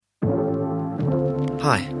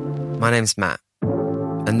Hi, my name's Matt,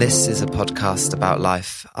 and this is a podcast about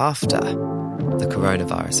life after the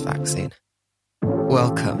coronavirus vaccine.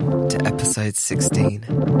 Welcome to episode 16.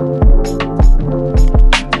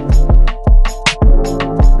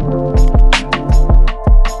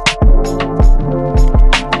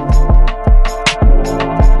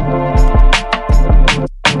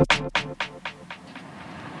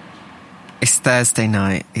 It's Thursday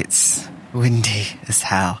night, it's windy as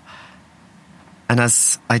hell. And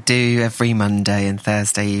as I do every Monday and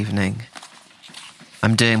Thursday evening,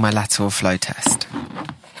 I'm doing my lateral flow test.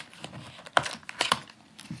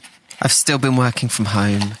 I've still been working from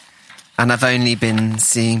home, and I've only been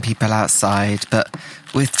seeing people outside, but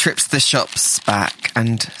with trips to the shops back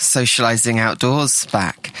and socialising outdoors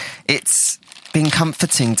back, it's been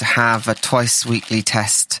comforting to have a twice-weekly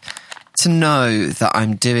test to know that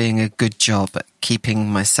I'm doing a good job at keeping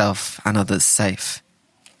myself and others safe.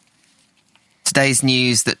 Today's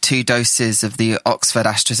news that 2 doses of the Oxford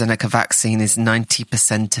AstraZeneca vaccine is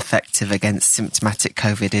 90% effective against symptomatic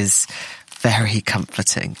COVID is very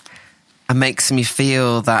comforting and makes me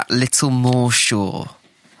feel that little more sure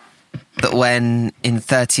that when in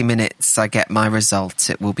 30 minutes I get my result,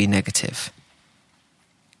 it will be negative.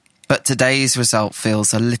 But today's result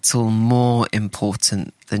feels a little more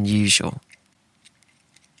important than usual.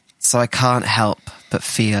 So I can't help but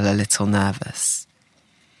feel a little nervous,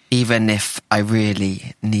 even if I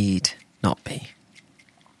really need not be.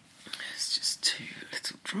 It's just 2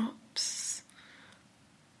 little drops.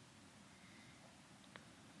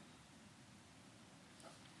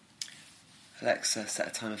 Alexa, set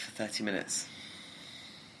a timer for 30 minutes.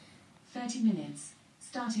 30 minutes,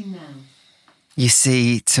 starting now. You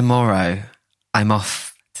see, tomorrow I'm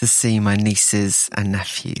off to see my nieces and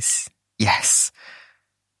nephews. Yes,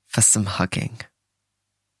 for some hugging.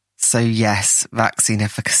 So yes, vaccine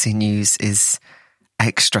efficacy news is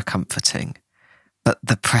extra comforting, but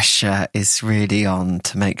the pressure is really on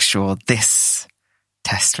to make sure this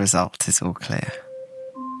test result is all clear.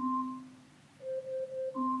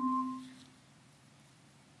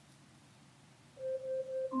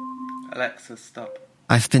 Alexa, stop.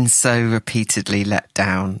 I've been so repeatedly let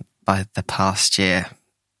down by the past year,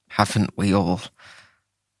 haven't we all?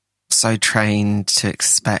 So trained to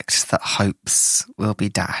expect that hopes will be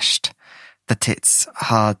dashed, that it's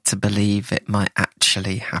hard to believe it might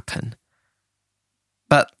actually happen.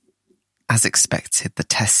 But, as expected, the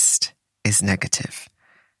test is negative,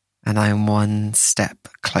 and I am one step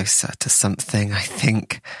closer to something I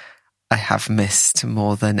think I have missed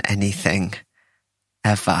more than anything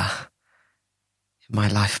ever in my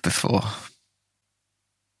life before.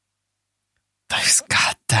 Those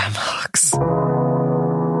goddamn hugs.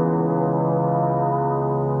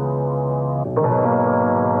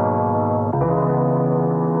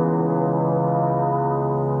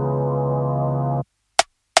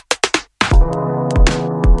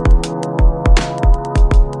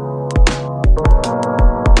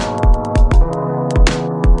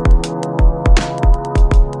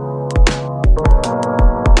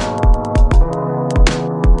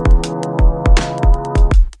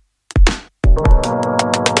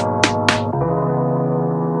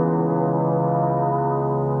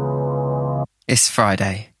 It's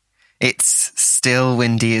Friday. It's still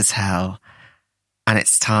windy as hell, and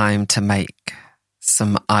it's time to make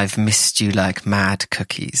some I've Missed You Like Mad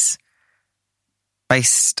cookies,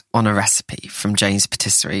 based on a recipe from Jane's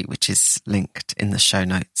Patisserie, which is linked in the show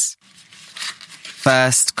notes.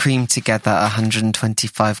 First, cream together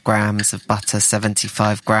 125 grams of butter,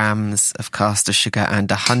 75 grams of caster sugar, and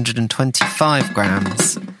 125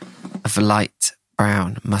 grams of light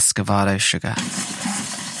brown muscovado sugar.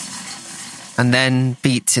 And then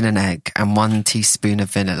beat in an egg and 1 teaspoon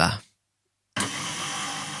of vanilla.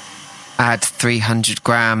 Add 300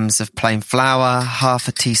 grams of plain flour, half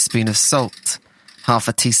a teaspoon of salt, half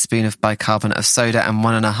a teaspoon of bicarbonate of soda, and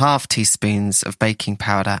 1.5 teaspoons of baking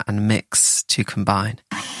powder, and mix to combine.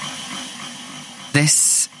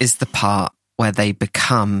 This is the part where they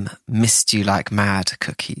become Missed You Like Mad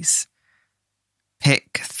cookies.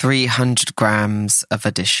 Pick 300 grams of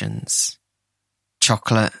additions.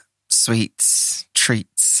 Chocolate, sweets,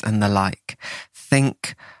 treats, and the like.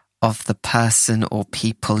 Think of the person or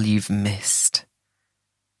people you've missed.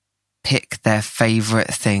 Pick their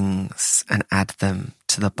favourite things and add them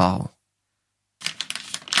to the bowl.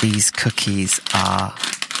 These cookies are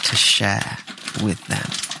to share with them.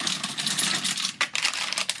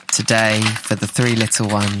 Today, for the 3 little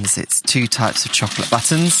ones, it's 2 types of chocolate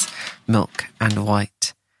buttons, milk and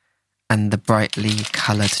white, and the brightly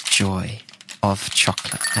coloured joy of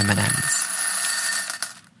chocolate M&Ms.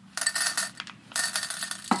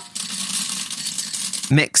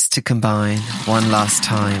 Mix to combine one last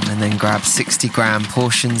time and then grab 60-gram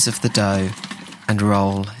portions of the dough and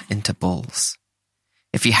roll into balls.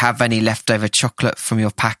 If you have any leftover chocolate from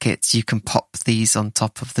your packets, you can pop these on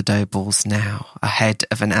top of the dough balls now, ahead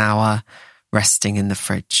of an hour, resting in the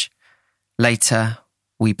fridge. Later,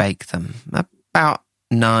 we bake them, about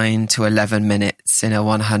 9 to 11 minutes in a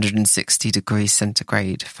 160 degrees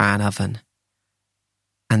centigrade fan oven.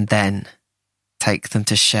 And then take them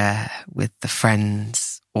to share with the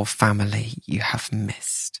friends or family you have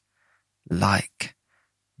missed, like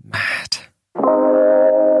mad.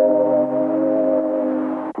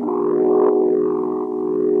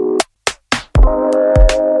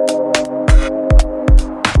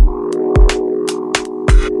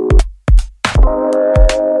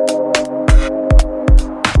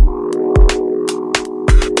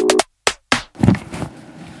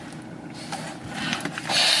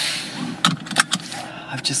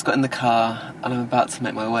 I've just got in the car and I'm about to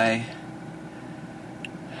make my way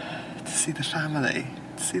to see the family,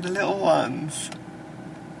 to see the little ones.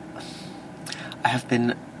 I have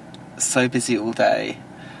been so busy all day.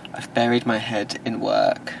 I've buried my head in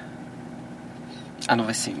work and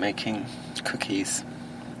obviously making cookies.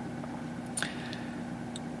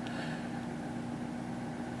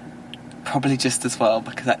 Probably just as well,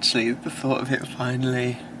 because actually the thought of it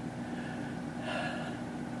finally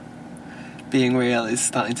being real is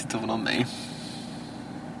starting to dawn on me.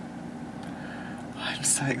 I'm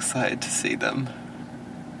so excited to see them.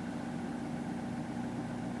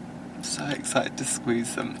 I'm so excited to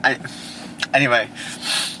squeeze them. Anyway,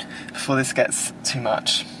 before this gets too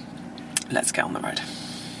much, let's get on the road.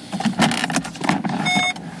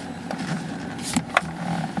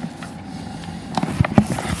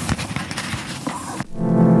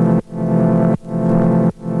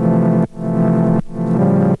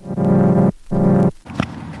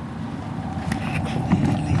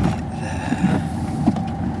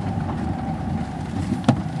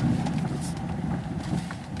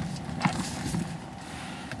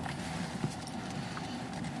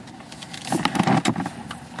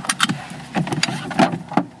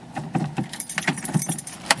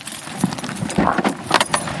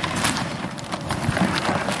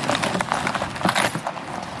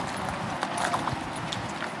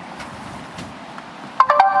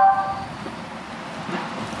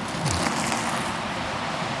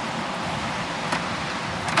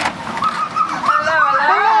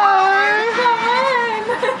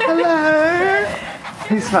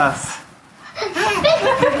 Who's first?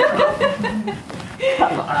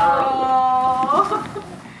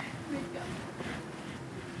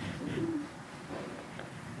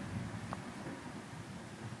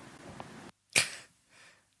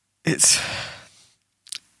 It's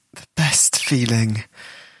the best feeling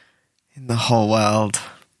in the whole world.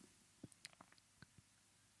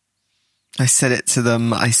 I said it to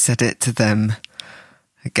them, I said it to them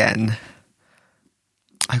again.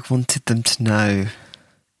 I wanted them to know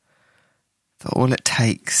that all it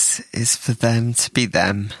takes is for them to be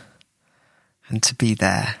them and to be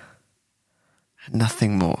there and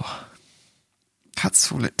nothing more.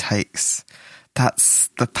 That's all it takes. That's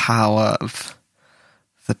the power of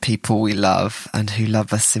the people we love and who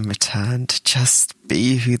love us in return, to just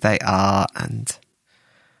be who they are and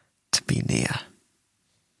to be near.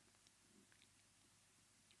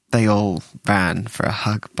 They all ran for a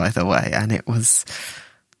hug, by the way, and it was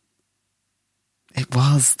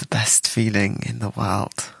the best feeling in the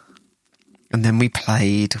world. And then we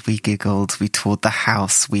played, we giggled, we toured the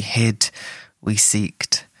house, we hid, we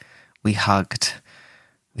seeked, we hugged,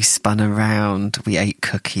 we spun around, we ate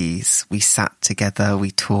cookies, we sat together,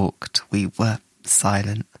 we talked, we were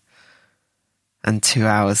silent. And 2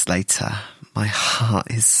 hours later, my heart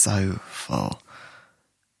is so full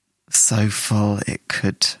it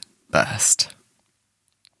could burst.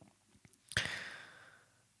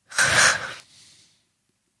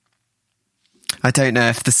 I don't know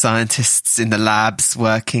if the scientists in the labs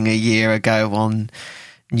working a year ago on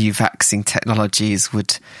new vaccine technologies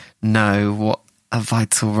would know what a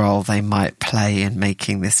vital role they might play in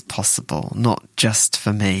making this possible, not just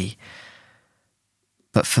for me,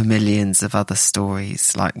 but for millions of other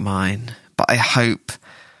stories like mine. But I hope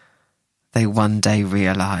they one day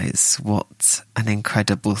realise what an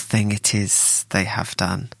incredible thing it is they have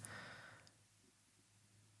done.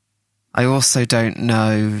 I also don't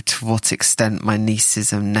know to what extent my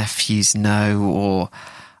nieces and nephews know or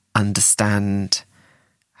understand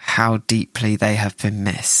how deeply they have been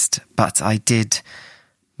missed, but I did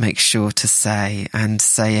make sure to say and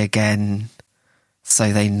say again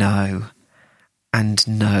so they know and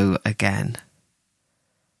know again.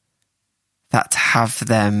 that to have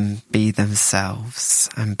them be themselves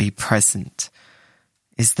and be present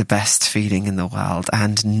is the best feeling in the world,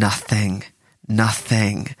 and nothing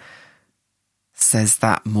says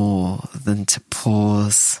that more than to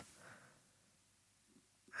pause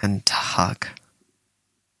and to hug.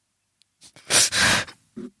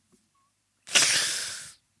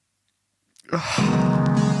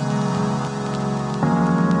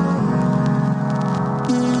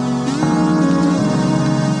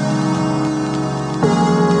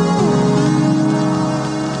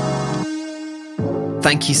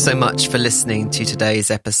 Thank you so much for listening to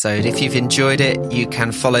today's episode. If you've enjoyed it, you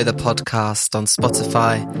can follow the podcast on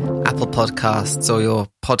Spotify, Apple Podcasts, or your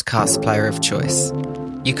podcast player of choice.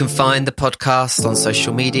 You can find the podcast on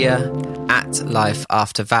social media at Life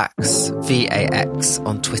After Vax, VAX,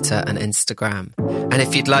 on Twitter and Instagram. And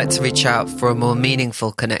if you'd like to reach out for a more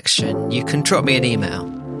meaningful connection, you can drop me an email.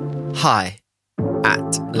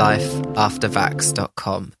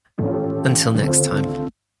 hi@lifeaftervax.com. Until next time.